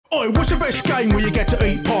Oi, what's the best game where you get to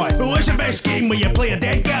eat pie? What's the best game where you play a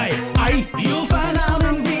dead guy? Aye, you'll find out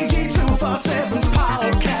in VG247's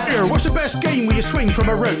podcast. Here, what's the best game where you swing from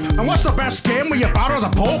a rope? And what's the best game where you batter the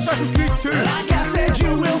Pope? Assassin's Creed 2. Like I said, you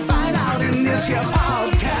will find out in this here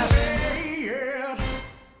podcast.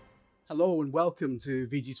 Hello and welcome to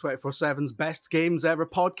VG247's Best Games Ever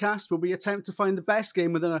podcast, where we attempt to find the best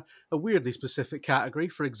game within a weirdly specific category.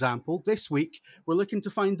 For example, this week, we're looking to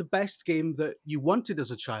find the best game that you wanted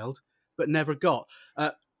as a child, but never got.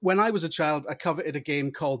 When I was a child, I coveted a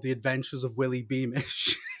game called The Adventures of Willy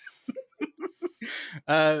Beamish.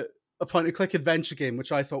 A point-and-click adventure game,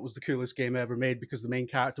 which I thought was the coolest game ever made because the main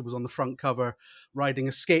character was on the front cover riding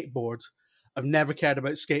a skateboard. I've never cared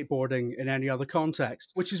about skateboarding in any other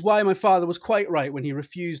context, which is why my father was quite right when he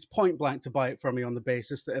refused point blank to buy it for me on the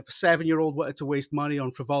basis that if a 7-year-old wanted to waste money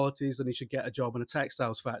on frivolities, then he should get a job in a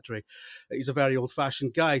textiles factory. He's a very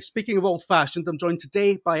old-fashioned guy. Speaking of old-fashioned, I'm joined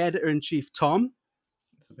today by Editor-in-Chief Tom.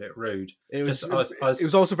 It's a bit rude. It was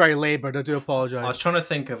also very laboured. I do apologise. I was trying to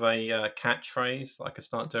think of a catchphrase that I could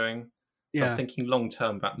start doing. Yeah. I'm thinking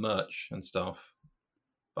long-term about merch and stuff,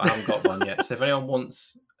 but I haven't got one yet. So if anyone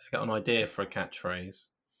wants... got an idea for a catchphrase,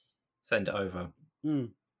 send it over. You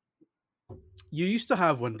used to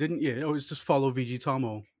have one, didn't you? It was just follow VG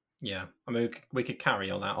Tomo. Yeah, I mean, we could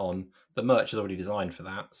carry all that on. The merch is already designed for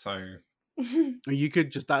that, so... You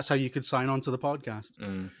could that's how you could sign on to the podcast.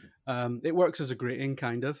 It works as a greeting,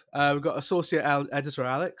 kind of. We've got Associate Editor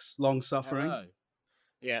Alex, long suffering. Hello.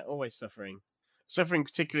 Yeah, always suffering. Suffering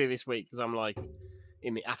particularly this week because I'm like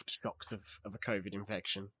in the aftershocks of a COVID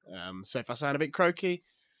infection. So if I sound a bit croaky,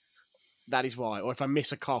 that is why. Or if I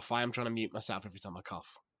miss a cough, I am trying to mute myself every time I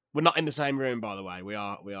cough. We're not in the same room, by the way. We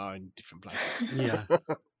are in different places. Yeah.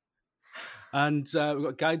 And we've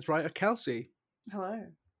got guides writer Kelsey. Hello.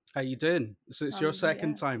 How you doing? So it's your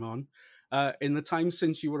second time on. In the time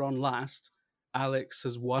since you were on last, Alex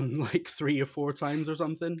has won like 3 or 4 times or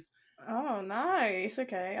something. Oh, nice.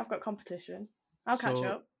 Okay, I've got competition. I'll catch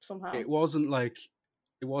up somehow. It wasn't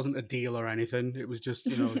a deal or anything. It was just,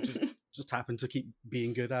 just happened to keep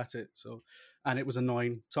being good at it. So, and it was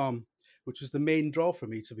annoying Tom, which was the main draw for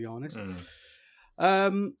me, to be honest.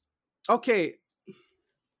 Okay.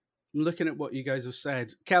 I'm looking at what you guys have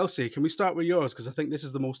said. Kelsey, can we start with yours? Because I think this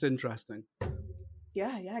is the most interesting.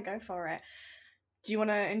 Yeah, go for it. Do you want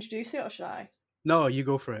to introduce it or should I? No, you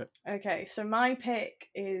go for it. Okay, so my pick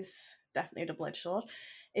is definitely a double-edged sword.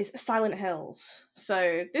 Is Silent Hills.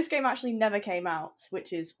 So this game actually never came out,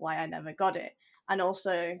 which is why I never got it. And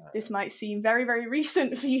also, this might seem very, very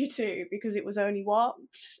recent for you two, because it was only,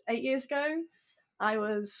 8 years ago? I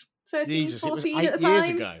was 13, Jesus, 14 it was 8 at the time. years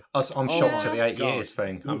ago. I'm shocked at the 8 God. years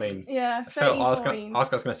thing. I mean, Yeah, I felt 13, I was 14.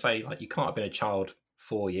 going to say, like, you can't have been a child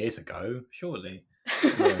 4 years ago, surely.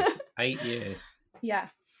 No, 8 years. Yeah.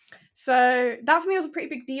 So that for me was a pretty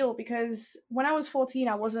big deal because when I was 14,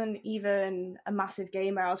 I wasn't even a massive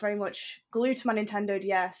gamer. I was very much glued to my Nintendo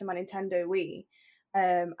DS and my Nintendo Wii.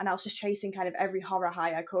 And I was just chasing kind of every horror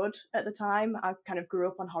high I could at the time. I kind of grew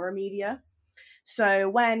up on horror media. So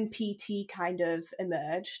when PT kind of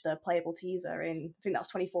emerged, the playable teaser in, I think that was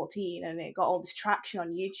 2014, and it got all this traction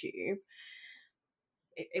on YouTube,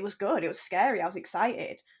 it was good. It was scary. I was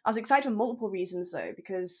excited. I was excited for multiple reasons though,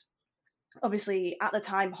 because obviously at the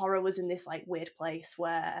time horror was in this like weird place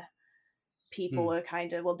where people were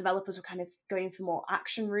developers were kind of going for more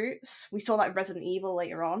action routes. We saw that in Resident Evil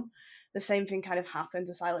later on. The same thing kind of happened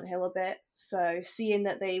to Silent Hill a bit. So seeing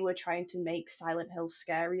that they were trying to make Silent Hill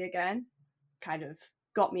scary again kind of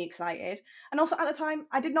got me excited. And also at the time,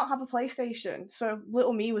 I did not have a PlayStation. So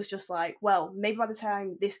little me was just like, well, maybe by the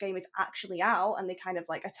time this game is actually out and they kind of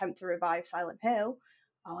like attempt to revive Silent Hill,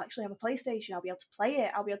 I'll actually have a PlayStation. I'll be able to play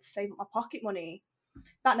it. I'll be able to save up my pocket money.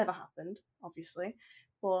 That never happened, obviously.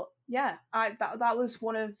 But yeah, that was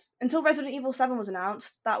one of... Until Resident Evil 7 was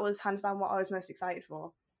announced, that was hands down what I was most excited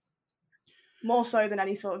for. More so than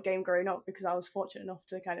any sort of game growing up, because I was fortunate enough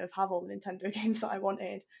to kind of have all the Nintendo games that I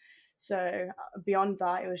wanted. So beyond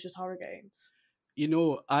that, it was just horror games.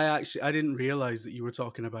 I didn't realize that you were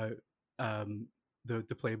talking about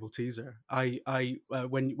the playable teaser.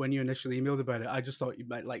 When you initially emailed about it, I just thought you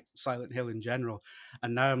meant like Silent Hill in general,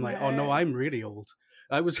 and now I'm like, oh no, I'm really old.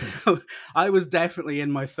 I was definitely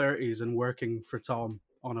in my 30s and working for Tom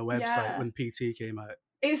on a website when PT came out.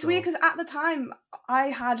 It's weird because at the time I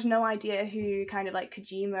had no idea who kind of like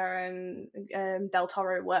Kojima and Del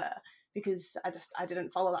Toro were, because I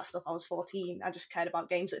didn't follow that stuff. I was 14. I just cared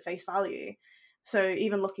about games at face value. So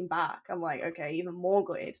even looking back, I'm like, okay, even more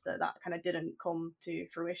gutted that kind of didn't come to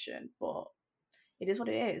fruition. But it is what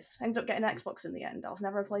it is. I ended up getting an Xbox in the end. I was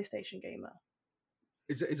never a PlayStation gamer.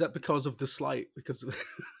 Is that because of the slight? Because of,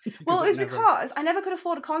 Well, it's because I never could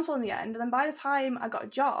afford a console in the end, and then by the time I got a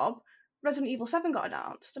job, Resident Evil 7 got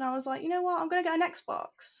announced, and I was like, you know what, I'm gonna get an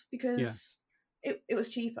Xbox because it was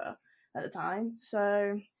cheaper at the time.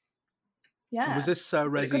 So yeah, Was this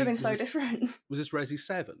But it could have been so different. Was this Resi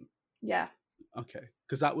 7? Yeah, Okay,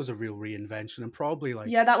 because that was a real reinvention, and probably like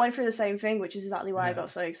yeah, that went through the same thing, which is exactly why I got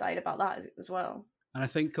so excited about that as well. And I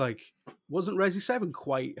think like wasn't Resi 7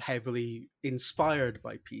 quite heavily inspired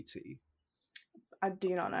by PT? I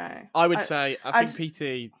do not know. I would say I think PT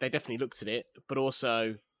they definitely looked at it, but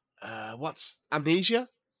also what's Amnesia?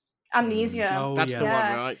 Amnesia. Oh, That's the one,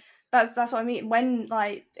 right? That's what I mean. When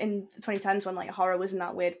like in the 2010s, when like horror was in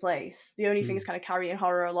that weird place, the only things kind of carrying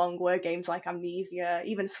horror along were games like Amnesia,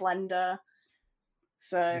 even Slender.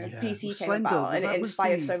 So PT came about, and it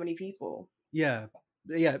inspired so many people. Yeah,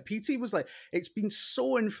 PT was like, it's been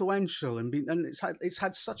so influential, and it's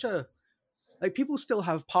had such a, like, people still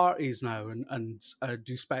have parties now and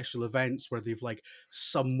do special events where they've like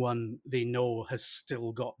someone they know has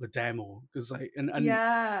still got the demo, because like and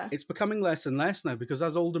it's becoming less and less now, because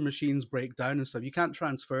as older machines break down and stuff, you can't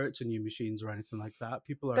transfer it to new machines or anything like that.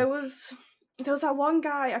 People are there was that one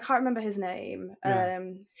guy, I can't remember his name,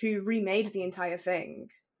 who remade the entire thing.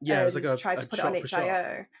 Yeah, it was like a tried to put it on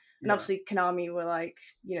itch.io. And obviously Konami were like,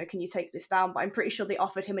 you know, can you take this down? But I'm pretty sure they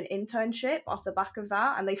offered him an internship off the back of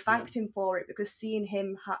that, and they thanked him for it, because seeing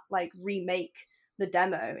him like remake the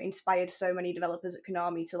demo inspired so many developers at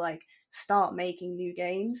Konami to like start making new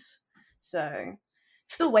games. So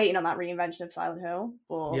still waiting on that reinvention of Silent Hill,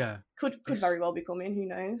 but could very well be coming. Who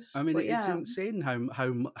knows? I mean, it's insane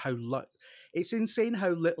it's insane how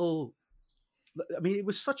little. I mean, it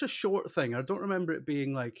was such a short thing. I don't remember it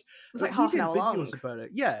being like it was like half an hour long. About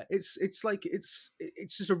it. Yeah, it's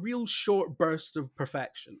just a real short burst of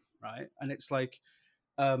perfection, right? And it's like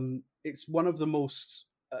it's one of the most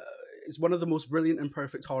brilliant and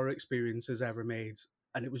perfect horror experiences ever made,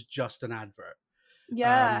 and it was just an advert.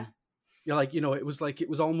 Yeah. You're like, you know, it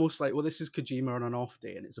was almost like, well, this is Kojima on an off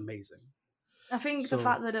day, and it's amazing. I think the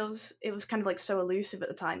fact that it was kind of like so elusive at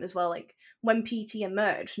the time as well. Like when PT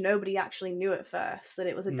emerged, nobody actually knew at first that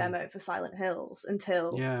it was a demo for Silent Hills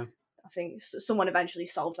until I think someone eventually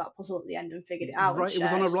solved that puzzle at the end and figured it out. Right, it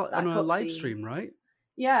was on a live stream, right?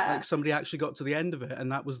 Yeah, like somebody actually got to the end of it,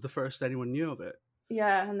 and that was the first anyone knew of it.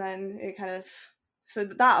 Yeah, and then it kind of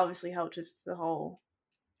that obviously helped with the whole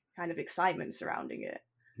kind of excitement surrounding it.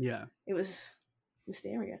 Yeah, it was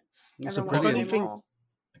mysterious. It's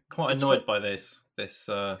quite annoyed by this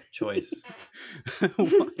choice.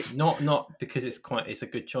 not because it's a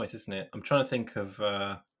good choice, isn't it? I'm trying to think of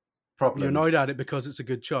problems. You're annoyed at it because it's a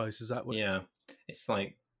good choice. Is that what? Yeah, it's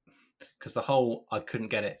like because the whole I couldn't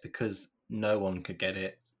get it because no one could get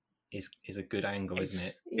it is a good angle,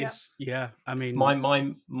 isn't it? I mean,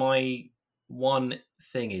 my one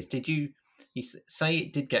thing is, did you say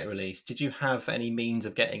it did get released? Did you have any means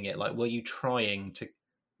of getting it? Like, were you trying to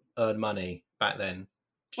earn money back then?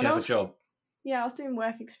 Did you have a job? Yeah, I was doing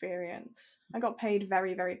work experience. I got paid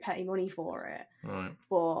very, very petty money for it. Right.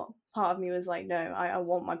 But part of me was like, no, I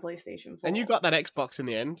want my PlayStation 4. And you got that Xbox in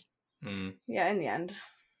the end? Mm. Yeah, in the end.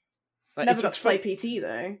 Never got to play PT,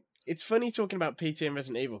 though. It's funny talking about PT and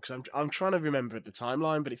Resident Evil, because I'm trying to remember the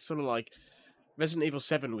timeline, but it's sort of like Resident Evil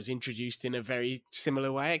 7 was introduced in a very similar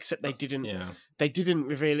way, except they didn't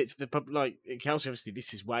reveal it to the public. Like, Kelsey, obviously,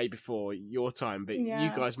 this is way before your time, but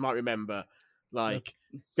you guys might remember like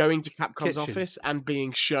going to Capcom's office and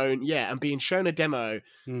being shown a demo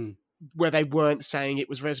where they weren't saying it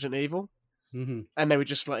was Resident Evil, and they were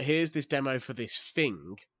just like, here's this demo for this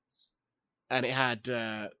thing, and it had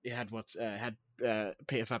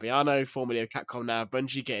Peter Fabiano, formerly of Capcom, now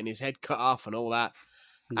Bungie, getting his head cut off and all that,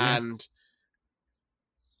 and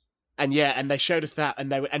they showed us that,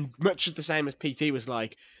 and much the same as PT was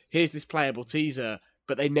like, here's this playable teaser,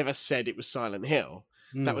 but they never said it was Silent Hill.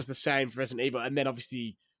 That was the same for Resident Evil. And then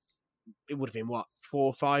obviously it would have been 4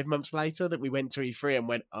 or 5 months later that we went to E3 and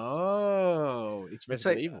went, oh, it's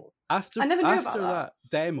Resident Evil. After that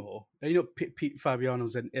demo, you know, Pete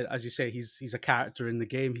Fabiano's in, as you say, he's a character in the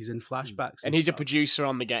game. He's in flashbacks, and he's a producer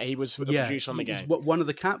on the game. He was a producer on the game. One of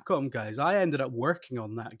the Capcom guys. I ended up working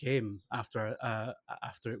on that game after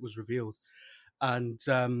it was revealed, and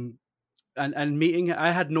meeting,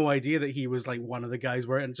 I had no idea that he was like one of the guys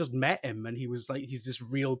where, and just met him, and he was like, he's this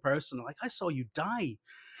real person. Like, I saw you die.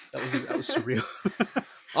 That was surreal.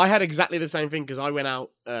 I had exactly the same thing, because I went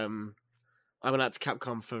out to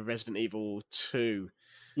Capcom for Resident Evil 2,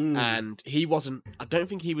 and he wasn't. I don't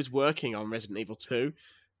think he was working on Resident Evil 2,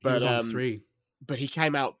 but he was on 3. But he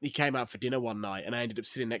came out for dinner one night, and I ended up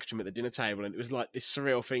sitting next to him at the dinner table, and it was like this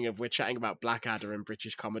surreal thing of we're chatting about Blackadder and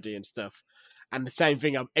British comedy and stuff. And the same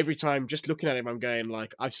thing, every time just looking at him, I'm going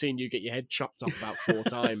like, I've seen you get your head chopped off about 4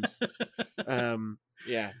 times.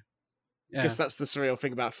 Yeah. Because that's the surreal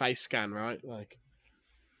thing about face scan, right? Like,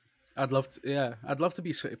 I'd love to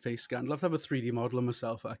be face scanned. I'd love to have a 3D model of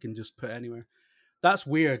myself that I can just put anywhere. That's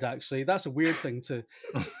weird, actually. That's a weird thing to...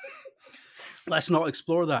 Let's not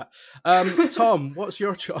explore that. Tom, what's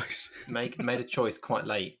your choice? Made a choice quite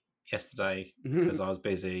late yesterday because I was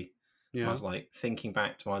busy. Yeah. I was like thinking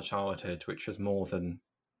back to my childhood, which was more than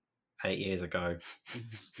 8 years ago.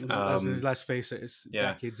 Let's face it, it's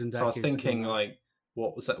decades and decades. So I was thinking, like,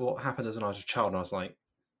 what happened as when I was a child? And I was like,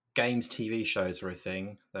 games, TV shows were a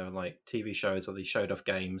thing. They were like TV shows where they showed off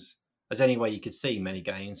games. There's any way you could see many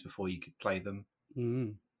games before you could play them.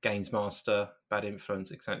 Mm. Games Master, Bad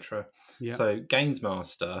Influence, etc. Yeah. So Games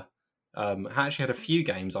Master, I actually had a few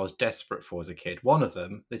games I was desperate for as a kid. One of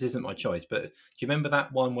them, this isn't my choice, but do you remember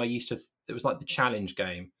that one where you used to? It was like the challenge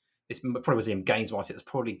game. It probably was in Games Master. It was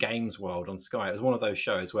probably Games World on Sky. It was one of those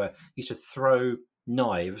shows where you used to throw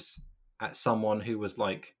knives at someone who was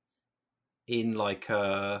like in like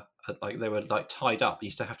they were like tied up. You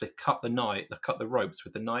used to have to cut the ropes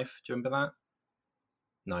with the knife. Do you remember that?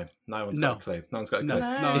 No one's got a clue. No one's got a clue.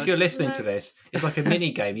 No, if you're listening to this, it's like a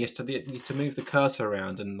mini game. You used to move the cursor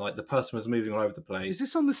around, and like the person was moving all over the place. Is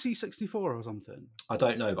this on the C64 or something? I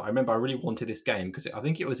don't know, but I remember I really wanted this game because I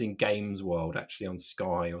think it was in Games World actually on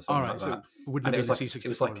Sky or something like that. And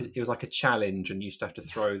it was like a challenge, and you used to have to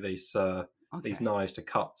throw these knives to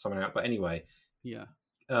cut someone out. But anyway,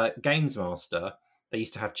 Games Master, they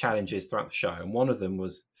used to have challenges throughout the show, and one of them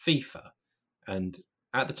was FIFA. And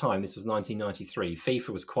at the time, this was 1993, FIFA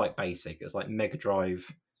was quite basic. It was like Mega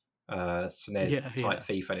Drive, SNES type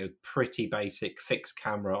FIFA, and it was pretty basic, fixed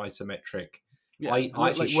camera, isometric. Yeah, I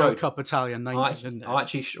actually showed World Cup Italia 90. I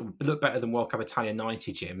actually looked better than World Cup Italia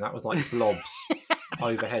 90, Jim. That was like blobs,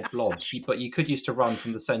 overhead blobs. But you could use to run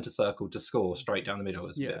from the centre circle to score straight down the middle. It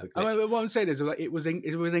was a bit of a glitch. I mean, what I'm saying is, like, it was an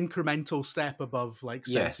incremental step above like.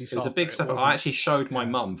 Yes, it was a big step. I actually showed my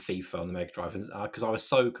mum FIFA on the Mega Drive because I was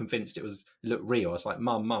so convinced it looked real. I was like,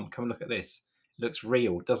 Mum, come and look at this. It looks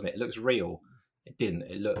real, doesn't it? It looks real. It didn't.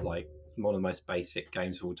 It looked like one of the most basic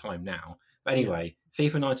games of all time now. But anyway,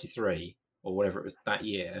 FIFA 93 or whatever it was that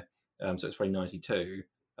year. So it's probably 92.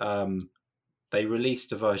 They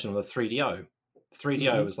released a version on the 3DO.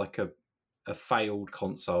 3DO was like a failed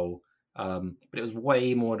console, but it was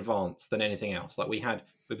way more advanced than anything else. Like we had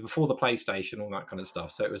before the PlayStation, all that kind of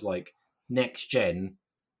stuff. So it was like next gen,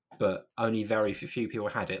 but only very few people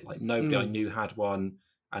had it. Like nobody I knew had one,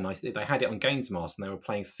 and they had it on Games Master, and they were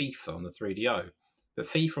playing FIFA on the 3DO. But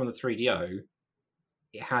FIFA on the 3DO,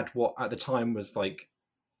 it had what at the time was like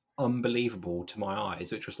unbelievable to my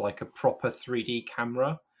eyes, which was like a proper 3D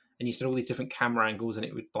camera, and you saw all these different camera angles, and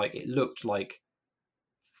it looked like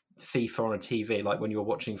FIFA on a TV, like when you were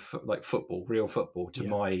watching like football, real football, to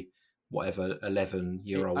my whatever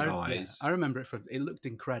 11-year-old eyes. I remember it looked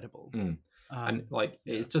incredible. And like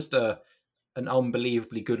it's just an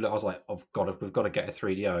unbelievably good look. I was like, oh god, we've got to get a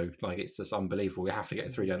 3DO. Like it's just unbelievable. We have to get a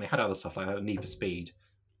 3DO. And they had other stuff like Need for Speed.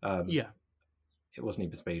 It was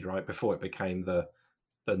Need for Speed, right? Before it became the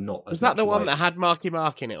not as. Was that the one that had Marky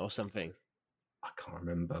Mark in it or something? I can't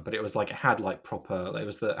remember, but it was like it had like proper.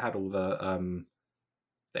 It had all the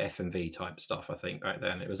FMV type stuff. I think back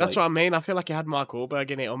then it was. That's what I mean. I feel like it had Mark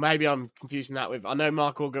Wahlberg in it, or maybe I'm confusing that with. I know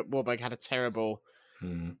Mark Wahlberg had a terrible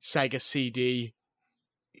Sega CD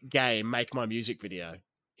game, Make My Music video.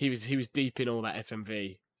 He was deep in all that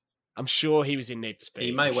FMV. I'm sure he was in Need for Speed.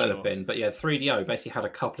 He may well have been, but yeah, 3DO basically had a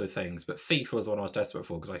couple of things. But FIFA was the one I was desperate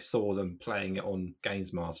for because I saw them playing it on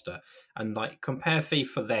Games Master, and like compare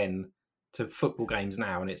FIFA then to football games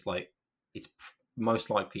now, and it's like it's most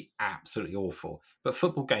likely absolutely awful. But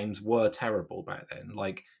football games were terrible back then.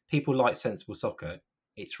 Like people like Sensible Soccer,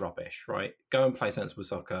 it's rubbish, right? Go and play Sensible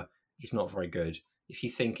Soccer. It's not very good. If you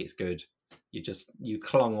think it's good, you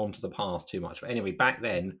clung onto the past too much. But anyway, back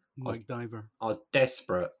then I was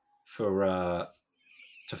desperate for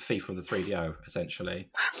to FIFA the 3DO essentially,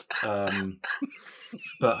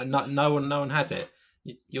 but no one had it.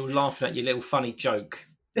 You're laughing at your little funny joke.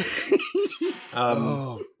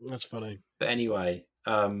 Oh, that's funny. But anyway,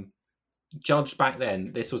 judged back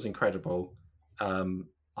then, this was incredible.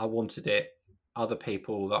 I wanted it. Other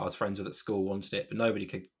people that I was friends with at school wanted it, but nobody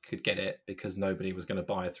could get it because nobody was going to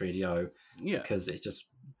buy a 3DO. Yeah, because it's just.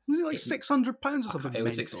 Was it like £600 or something? It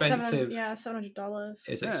was expensive. $700.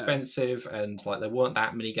 It was expensive, and like there weren't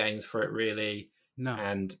that many games for it really. No,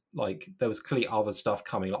 and like there was clearly other stuff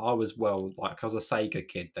coming. Like I was a Sega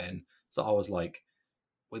kid then, So I was like,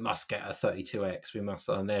 we must get a 32x, we must,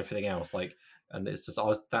 and everything else. Like, and it's just,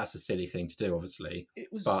 that's a silly thing to do, obviously. It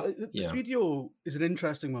was But, the yeah. 3DO is an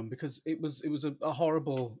interesting one because it was a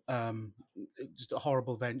horrible, just a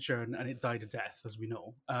horrible venture, and it died a death, as we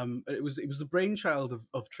know. It was the brainchild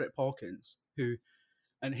of Trip Hawkins,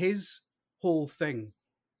 and his whole thing,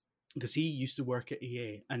 because he used to work at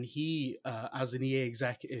EA, and he, as an EA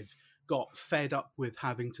executive, got fed up with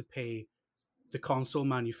having to pay the console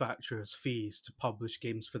manufacturers fees to publish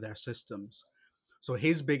games for their systems. So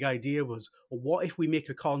his big idea was, well, what if we make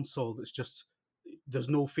a console that's just, there's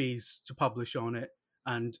no fees to publish on it,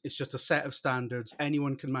 and it's just a set of standards,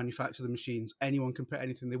 anyone can manufacture the machines, anyone can put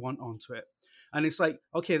anything they want onto it. And it's like,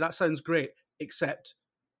 okay, that sounds great, except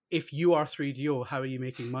if you are 3DO, how are you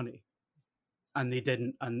making money? And they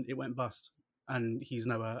didn't, and it went bust, and he's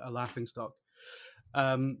now a laughingstock.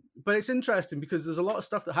 But it's interesting because there's a lot of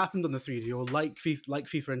stuff that happened on the 3DO, like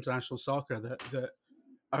FIFA International Soccer, that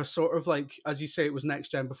are sort of like, as you say, it was next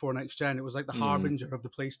gen before next gen. It was like the harbinger of the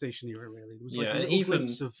PlayStation era, really. It was like a little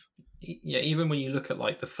glimpse of... Yeah, even when you look at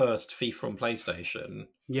like the first FIFA on PlayStation,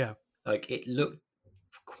 like it looked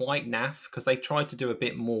quite naff because they tried to do a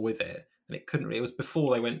bit more with it, and it couldn't. It was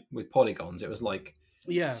before they went with polygons. It was like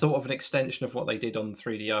sort of an extension of what they did on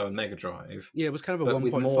 3DO and Mega Drive. Yeah, it was kind of a 1.5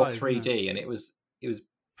 with more 3D, and it was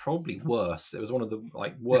probably worse. It was one of the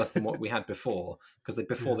like worse than what we had before, because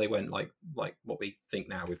they went like what we think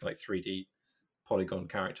now with like 3D polygon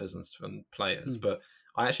characters and players. But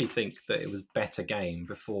I actually think that it was better game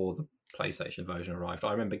before the PlayStation version arrived.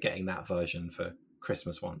 I remember getting that version for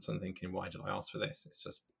Christmas once and thinking, why did I ask for this? It's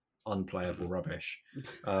just unplayable rubbish.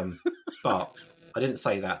 But I didn't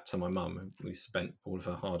say that to my mum. We spent all of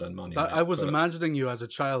her hard-earned money on it, I was imagining you as a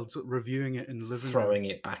child reviewing it in the living room. Throwing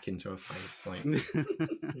it back into her face. Like,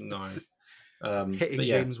 no. Hitting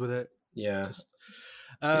James with it. Yeah.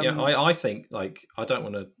 I think, like, I don't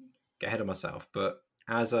want to get ahead of myself, but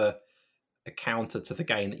as a counter to the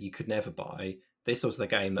game that you could never buy, this was the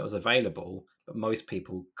game that was available, but most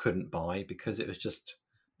people couldn't buy because it was just,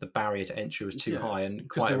 the barrier to entry was too high, and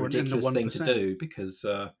quite a ridiculous thing to do because...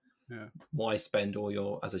 why spend all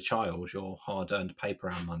your hard-earned paper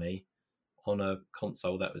round money on a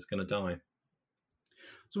console that was going to die?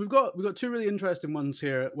 So we've got two really interesting ones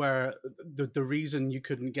here where the reason you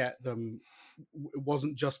couldn't get them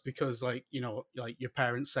wasn't just because like your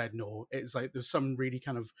parents said no. It's like there's some really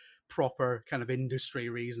kind of proper kind of industry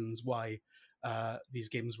reasons why these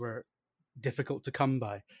games were difficult to come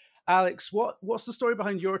by. Alex, what's the story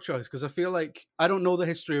behind your choice? Because I feel like I don't know the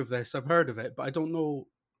history of this. I've heard of it, but I don't know.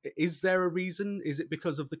 Is there a reason? Is it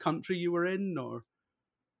because of the country you were in, or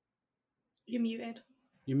you're muted?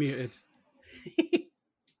 You're muted.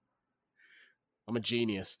 I'm a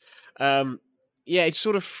genius. It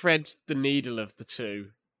sort of threads the needle of the two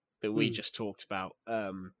that we just talked about.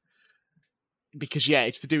 Because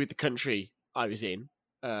it's to do with the country I was in.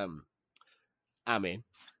 I'm in,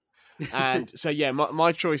 and so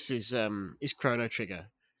my choice is Chrono Trigger,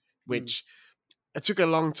 which. It took a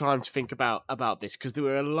long time to think about this because there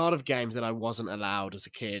were a lot of games that I wasn't allowed as a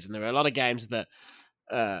kid, and there were a lot of games that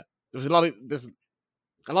there's a lot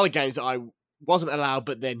of games that I wasn't allowed,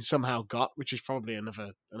 but then somehow got, which is probably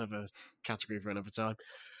another category for another time.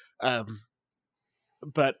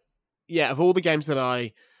 But of all the games that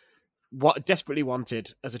I desperately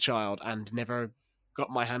wanted as a child and never got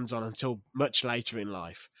my hands on until much later in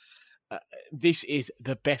life. This is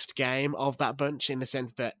the best game of that bunch in the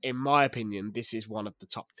sense that, in my opinion, this is one of the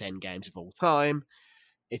top 10 games of all time.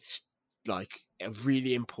 It's like a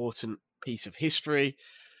really important piece of history.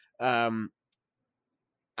 And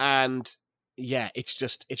it's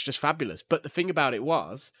just fabulous. But the thing about it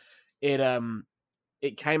was, it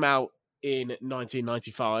came out in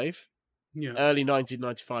 1995, early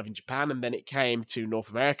 1995 in Japan, and then it came to North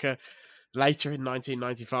America later in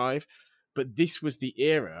 1995. But this was the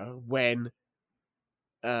era when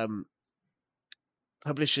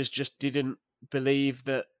publishers just didn't believe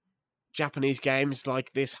that Japanese games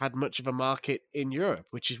like this had much of a market in Europe,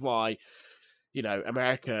 which is why,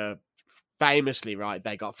 America famously, right,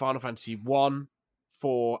 they got Final Fantasy 1,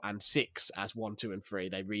 4, and 6 as 1, 2, and 3.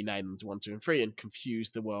 They renamed them to 1, 2, and 3 and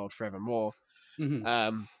confused the world forevermore. Mm-hmm.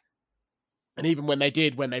 And even when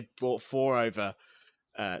they brought 4 over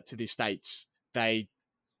to the States,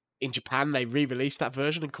 in Japan, they re-released that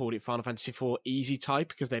version and called it Final Fantasy IV Easy Type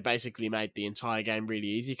because they basically made the entire game really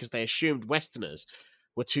easy because they assumed Westerners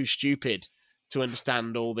were too stupid to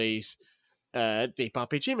understand all these deep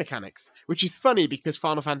RPG mechanics. Which is funny because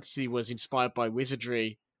Final Fantasy was inspired by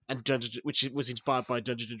wizardry and which was inspired by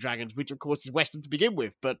Dungeons and Dragons, which of course is Western to begin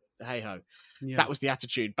with. But hey ho, that was the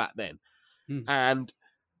attitude back then. And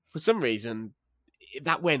for some reason,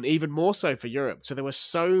 that went even more so for Europe. So there were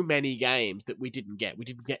so many games that we didn't get. We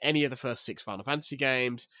didn't get any of the first 6 Final Fantasy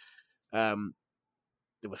games.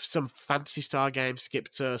 There were some Phantasy Star games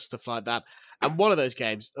skipped to stuff like that. And one of those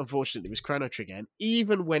games, unfortunately, was Chrono Trigger. And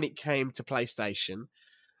even when it came to PlayStation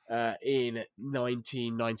in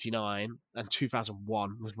 1999 and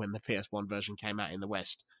 2001 was when the PS1 version came out in the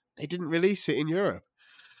West, they didn't release it in Europe.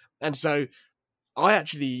 And so I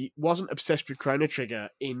actually wasn't obsessed with Chrono Trigger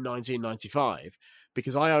in 1995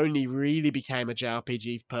 because I only really became a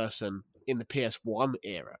JRPG person in the PS1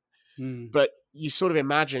 era. But you sort of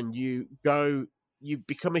imagine you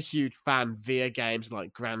become a huge fan via games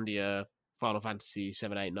like Grandia, Final Fantasy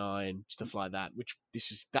 7, 8, 9, stuff like that, which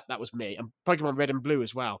that was me. And Pokemon Red and Blue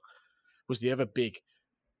as well was the other big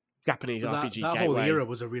Japanese RPG that gateway. whole era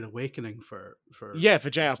was a real awakening for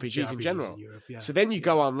JRPGs in general. Europe, So then you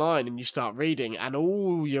go online and you start reading, and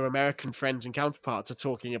all your American friends and counterparts are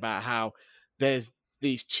talking about how there's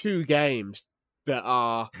these 2 games that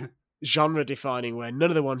are genre defining where none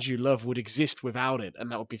of the ones you love would exist without it,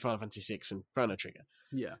 and that would be Final Fantasy VI and Chrono Trigger.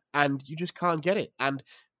 Yeah. And you just can't get it. And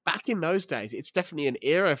back in those days, it's definitely an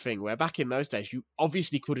era thing where back in those days, you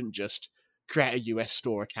obviously couldn't just create a US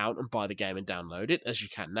store account and buy the game and download it as you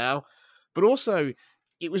can now. But also,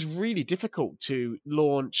 it was really difficult to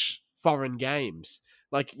launch foreign games.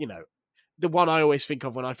 Like, the one I always think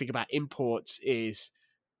of when I think about imports is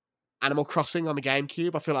Animal Crossing on the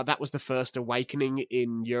GameCube. I feel like that was the first awakening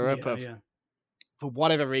in Europe for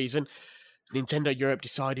whatever reason. Nintendo Europe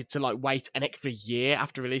decided to wait an extra year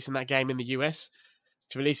after releasing that game in the US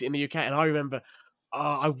to release it in the UK. And I remember,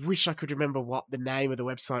 I wish I could remember what the name of the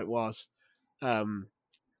website was. I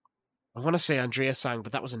want to say Andrea Sang,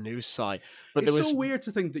 but that was a news site. But it's there was so weird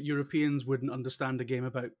to think that Europeans wouldn't understand a game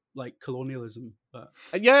about colonialism. But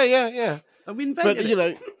yeah. we invented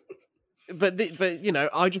it. But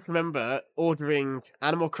I just remember ordering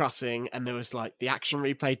Animal Crossing, and there was the action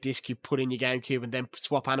replay disc you put in your GameCube and then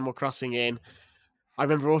swap Animal Crossing in. I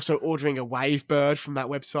remember also ordering a Wavebird from that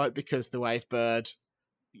website because the Wavebird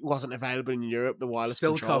wasn't available in Europe. The wireless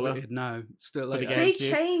still controller. coveted now. Still they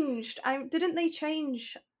changed. Didn't they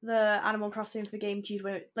change the Animal Crossing for GameCube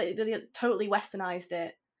when they totally westernized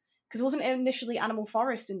it? Because wasn't it initially Animal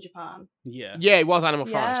Forest in Japan? Yeah, it was Animal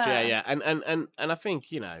Forest. Yeah, and I think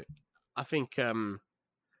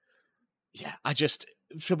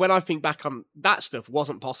so when I think back on that stuff,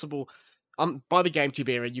 wasn't possible. By the GameCube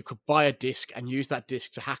era, you could buy a disc and use that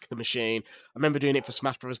disc to hack the machine. I remember doing it for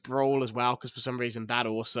Smash Bros. Brawl as well, because for some reason that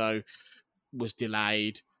also was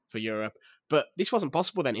delayed for Europe. But this wasn't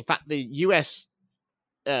possible then. In fact, the US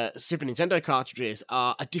Super Nintendo cartridges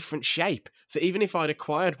are a different shape. So even if I'd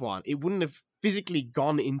acquired one, it wouldn't have physically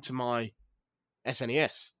gone into my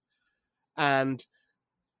SNES. And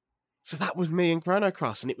so that was me and Chrono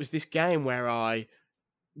Cross, and it was this game where I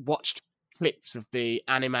watched clips of the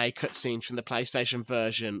anime cutscenes from the PlayStation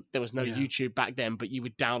version. There was no YouTube back then, but you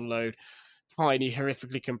would download tiny,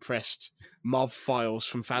 horrifically compressed MOV files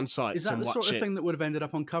from fan sites. Is that and the watch sort of it. thing that would have ended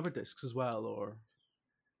up on cover discs as well, or?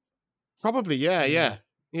 Probably, yeah.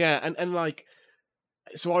 And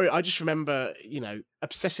so I just remember,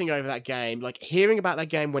 obsessing over that game, hearing about that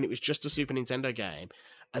game when it was just a Super Nintendo game.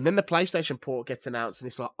 And then the PlayStation port gets announced, and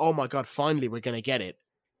it's like, oh my God, finally we're going to get it.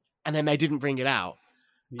 And then they didn't bring it out.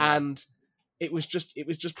 Yeah. And it was just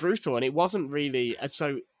brutal. And it wasn't really. And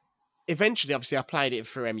so eventually, obviously, I played it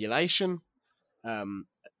through emulation.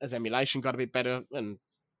 As emulation got a bit better and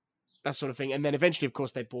that sort of thing. And then eventually, of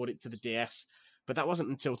course, they brought it to the DS. But that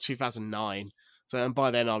wasn't until 2009. And by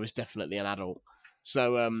then, I was definitely an adult.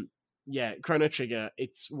 So, Chrono Trigger,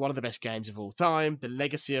 it's one of the best games of all time. The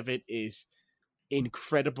legacy of it is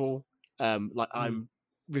incredible. I'm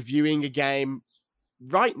reviewing a game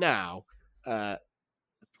right now. Trying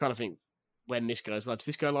to think when this goes live. Does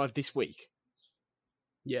this go live this week?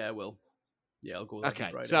 Yeah, it will. Yeah, I'll go live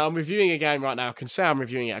on Friday. So I'm reviewing a game right now. I can say I'm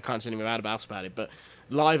reviewing it. I can't say anything about it. But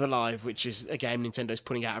Live Alive, which is a game Nintendo's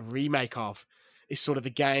putting out a remake of, is sort of the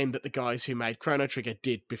game that the guys who made Chrono Trigger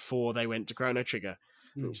did before they went to Chrono Trigger.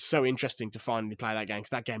 It's so interesting to finally play that game, because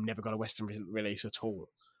that game never got a Western release at all.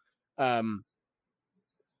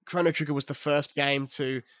 Chrono Trigger was the first game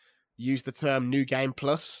to use the term New Game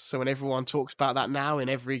Plus. So when everyone talks about that now in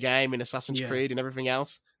every game, in Assassin's Creed and everything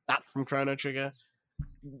else, that's from Chrono Trigger.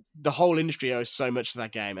 The whole industry owes so much to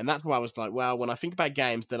that game. And that's why I was like, well, when I think about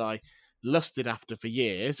games that I lusted after for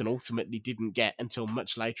years and ultimately didn't get until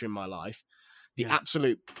much later in my life, the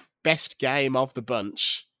absolute best game of the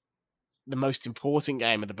bunch, the most important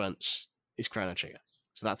game of the bunch, is Chrono Trigger.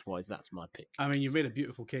 So that's why that's my pick. I mean, you've made a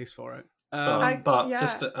beautiful case for it. But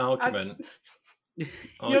just an argument.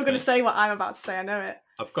 You're going to say what I'm about to say, I know it.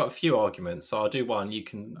 I've got a few arguments, so I'll do one. You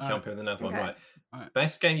can All jump in with another one. Okay. Right. Alright.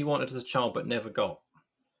 Best game you wanted as a child but never got.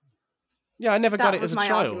 Yeah, I never got That it was as a my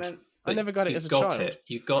child. argument. I never got it You as a got child. it.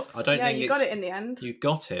 You got. I don't Yeah, think you it's. got it in the end. You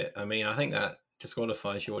got it. I mean, I think that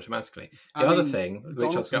disqualifies you automatically. The I other mean, thing,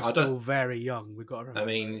 which I was Donaldson's I still don't. very young. We've got to remember. I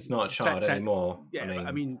mean, he's not a Te- child te- anymore. Yeah, I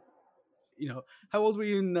but mean, you know, how old were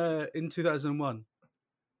you in 2001?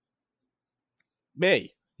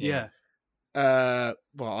 Me? Yeah. Well,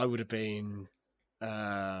 I would have been.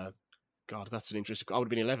 God, that's an interesting. I would have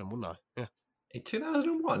been 11, wouldn't I? Yeah. in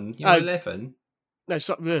 2001, you Oh. were 11. No,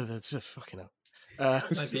 that's fucking hell.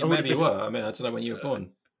 Maybe you were. I mean, I don't know when you were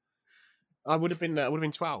born. I would have been.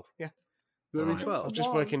 12. Yeah. You were in Right. I was 12. just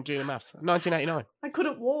Wow. working doing the maths. 1989. I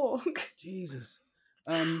couldn't walk. Jesus.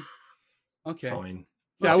 Okay. Fine.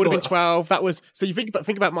 Yeah, I would have been thought- 12. That was so. You think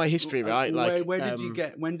about my history, right? Where, Like, where did you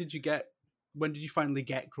get? When did you finally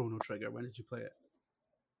get Chrono Trigger? When did you play it?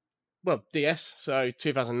 Well, DS. So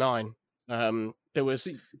 2009. There was So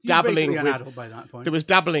you were dabbling basically an with adult by that point. there was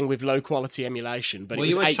dabbling with low quality emulation, but Were it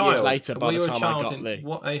was you a 8 child? years later by Were you the a time I child got in- the.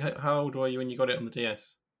 What? How old were you when you got it on the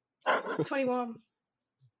DS? 21.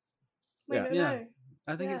 Wait, Yeah. no, Yeah. no.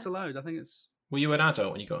 I think Yeah. it's allowed. I think it's. Were you an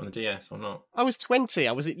adult when you got on the DS or not? I was 20.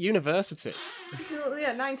 I was at university. Well,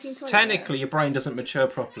 yeah, 1920. Technically, your brain doesn't mature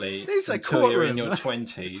properly It's a until you're in courtroom. your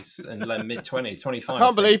 20s and like mid-20s, 25. I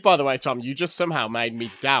can't believe, by the way, Tom, you just somehow made me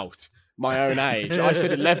doubt my own age. I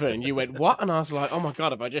said 11, and you went, "What?" And I was like, "Oh my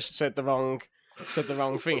god, have I just said the wrong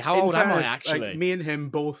thing? How In old am I fairness, actually?" Like, me and him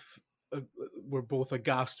both were both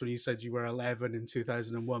aghast when you said you were 11 in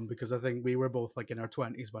 2001 because I think we were both like in our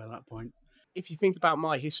 20s by that point. If you think about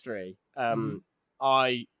my history,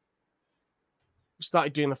 I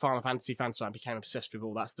started doing the Final Fantasy fan site and became obsessed with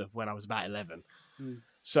all that stuff when I was about 11. Mm.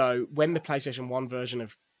 So when the PlayStation 1 version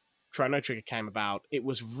of Chrono Trigger came about, it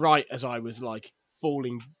was right as I was like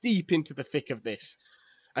falling deep into the thick of this.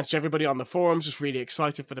 And so everybody on the forums was really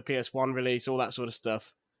excited for the PS1 release, all that sort of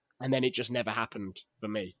stuff. And then it just never happened for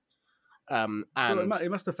me. And So it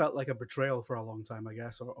must have felt like a betrayal for a long time, I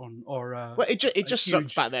guess, well, it just huge-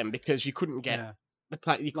 sucked back then because you couldn't get yeah,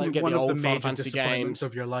 you couldn't like get one the of the old Final major Fantasy disappointments games.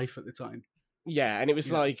 of your life at the time. Yeah, and it was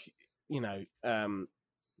Yeah. like,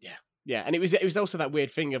 yeah, and it was also that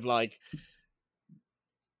weird thing of like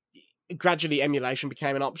gradually emulation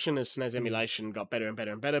became an option as SNES emulation got better and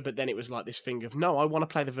better and better, but then it was like this thing of no, I want to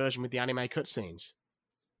play the version with the anime cutscenes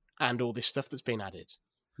and all this stuff that's been added.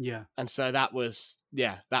 Yeah, And so that was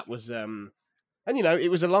and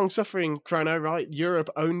it was a long suffering Chrono, right? Europe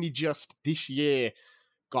only just this year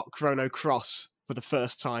got Chrono Cross for the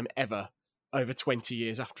first time ever over 20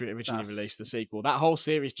 years after it originally That's- released the sequel. That whole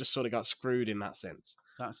series just sort of got screwed in that sense.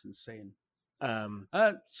 that's insane. Um,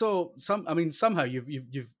 So somehow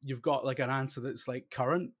you've got like an answer that's like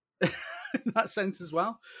current in that sense as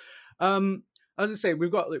well. As I say,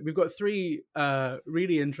 we've got three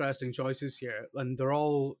really interesting choices here, and they're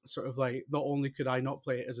all sort of like, not only could I not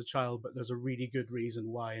play it as a child, but there's a really good reason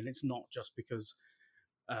why, and it's not just because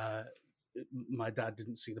my dad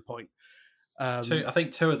didn't see the point. I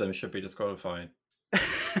think two of them should be disqualified.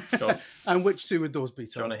 Sure. And which two would those be?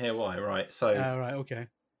 Do you want Tom? to hear why? Right. So, Right, okay,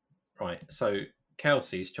 So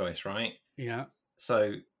Kelsey's choice, right? yeah.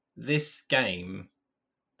 So this game,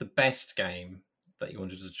 the best game that you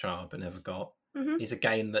wanted as a child but never got, Mhm. is a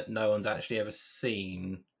game that no one's actually ever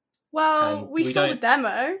seen. Well, And we we saw the don't-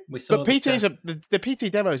 demo. We saw but the PT's de- the PT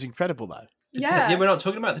demo is incredible though. Yeah. We're not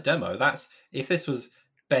talking about the demo. That's if this was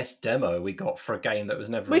best demo we got for a game that was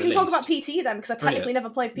never We can released. talk about PT then, because I technically Brilliant. never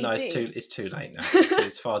played PT. No, it's too late now.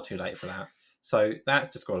 It's far too late for that. So that's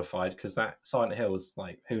disqualified because that Silent Hill's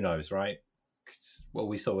like, who knows, right? 'Cause what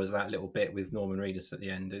we saw was that little bit with Norman Reedus at the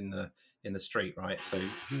end in the street, right? So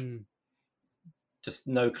Hmm. just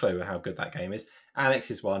no clue how good that game is.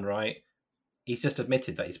 Alex's one, right? He's just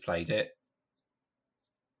admitted that he's played it.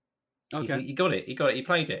 Okay. He got it. He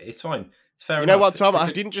played it. It's fine. It's fair You enough. know what, Tom? It's a I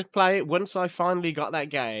good- didn't just play it. Once I finally got that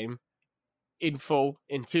game in full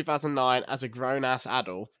in 2009 as a grown-ass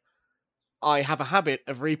adult, I have a habit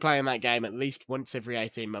of replaying that game at least once every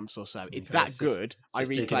 18 months or so. It's Okay, that it's just- good. I just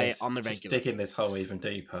digging replay this- it on the just regular. digging this hole even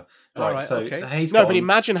deeper. All Right. right, So okay. he's No, but gone-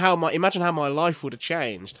 imagine how my life would have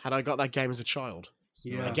changed had I got that game as a child.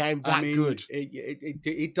 Yeah. A game I that mean, good.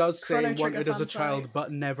 It does say Chrono Trigger wanted as a fan child, site.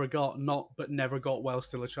 but never got while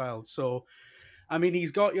still a child. So, I mean, he's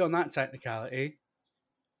got you on that technicality.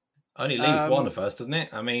 only leaves one um, of us, doesn't it?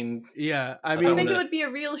 I mean, Yeah, I I I mean, don't think wanna- it would be a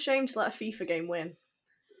real shame to let a FIFA game win.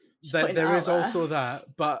 Just there putting it is out there. also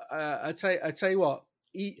that. But I tell you what,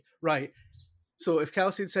 right. So if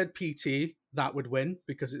Kelsey had said PT, that would win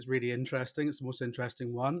because it's really interesting. It's the most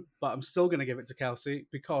interesting one. But I'm still going to give it to Kelsey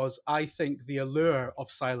because I think the allure of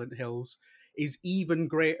Silent Hills is even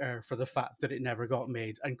greater for the fact that it never got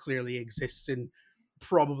made and clearly exists in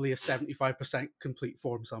probably a 75% complete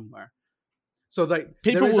form somewhere. So like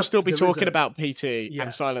People will still be talking about PT Yeah.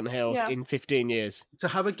 and Silent Hills Yeah. in 15 years. to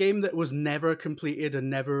have a game that was never completed and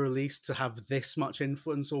never released to have this much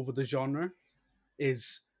influence over the genre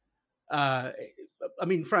is, I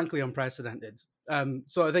mean, frankly, unprecedented.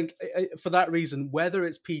 So I think for that reason, whether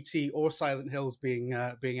it's PT or Silent Hills being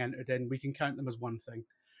entered in, we can count them as one thing,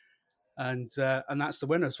 and that's the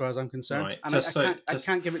winner as far as I'm concerned. Right. And I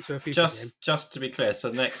can't give it to a FIFA game. Just to be clear, so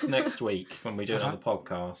next week when we do Uh-huh. another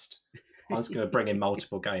podcast, I was going to bring in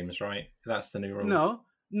multiple games, right? That's the new rule.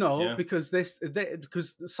 No, Yeah. because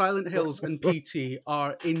because Silent Hills and PT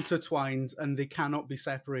are intertwined and they cannot be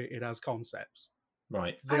separated as concepts.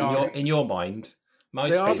 Right. They in, are- in your mind,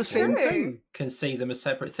 most They are people the same True. thing. can see them as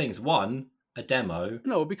separate things. One, a demo,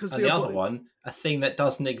 No, because and they the are other one, a thing that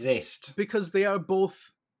doesn't exist. because they are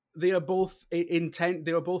both intent.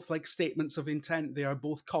 They are both like statements of intent. They are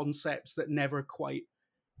both concepts that never quite.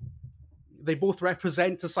 They both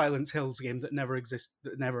represent a Silent Hills game that never exists,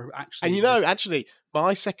 that never actually. And you know, existed. actually,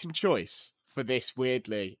 my second choice for this,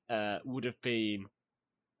 weirdly, would have been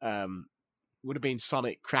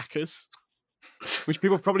Sonic Crackers, which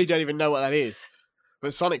people probably don't even know what that is.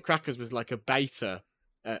 But Sonic Crackers was like a beta,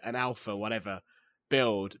 an alpha, whatever,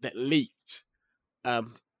 build that leaked. And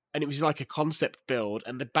it was like a concept build,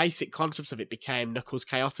 and the basic concepts of it became Knuckles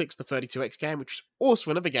Chaotix, the 32X game, which was also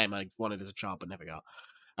another game I wanted as a child but never got.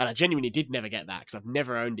 And I genuinely did never get that because I've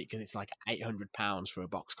never owned it because it's like £800 for a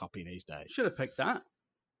box copy these days. Should have picked that.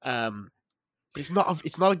 But it's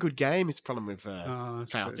not a good game. It's the problem with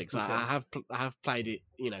That's true. Chaotix. Okay. I have played it,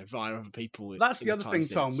 via other people. That's in the other thing,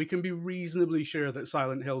 time Tom. since. We can be reasonably sure that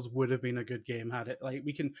Silent Hills would have been a good game had it. Like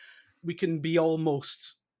we can be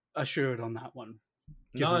almost assured on that one.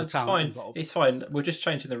 given No, the it's talent fine. involved. It's fine. We're just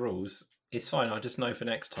changing the rules. It's fine. I just know for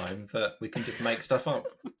next time that we can just make stuff up.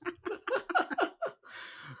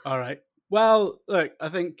 All right. Well, look, I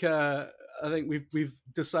think we've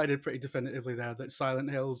decided pretty definitively there that Silent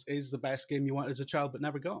Hills is the best game you wanted as a child but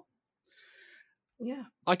never got. Yeah.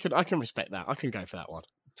 I can respect that. I can go for that one.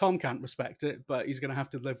 Tom can't respect it, but he's going to have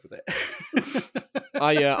to live with it.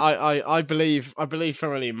 I believe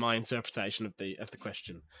thoroughly in my interpretation of the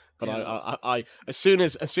question. But Yeah. I as soon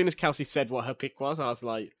as Kelsey said what her pick was, I was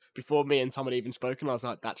like, before me and Tom had even spoken, I was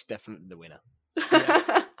like, that's definitely the winner.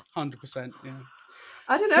 100%. Yeah.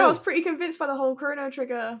 I don't know. Cool. I was pretty convinced by the whole Chrono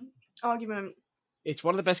Trigger argument. It's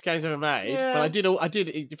one of the best games ever made. Yeah. But I did.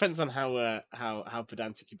 It depends on how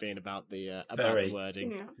pedantic you're being about the Very.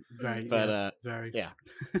 wording. Yeah. Very. But very. yeah.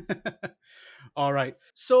 All right.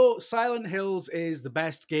 So Silent Hills is the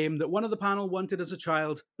best game that one of the panel wanted as a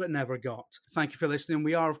child but never got. Thank you for listening.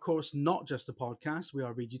 We are, of course, not just a podcast. We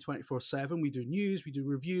are VG 24/7. We do news, we do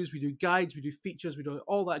reviews, we do guides, we do features, we do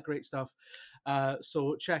all that great stuff.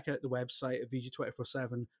 So check out the website at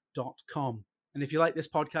VG247.com. And if you like this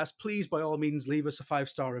podcast, please, by all means, leave us a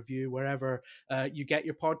 5-star review wherever you get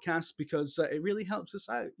your podcasts, because it really helps us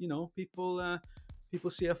out. You know, people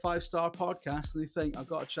see a 5-star podcast and they think, I've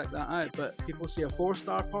got to check that out. But people see a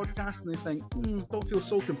 4-star podcast and they think, don't feel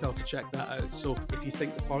so compelled to check that out. So if you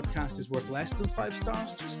think the podcast is worth less than 5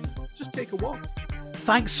 stars, just take a walk.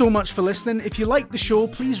 Thanks so much for listening. If you like the show,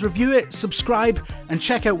 please review it, subscribe, and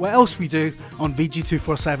check out what else we do on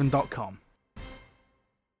VG247.com.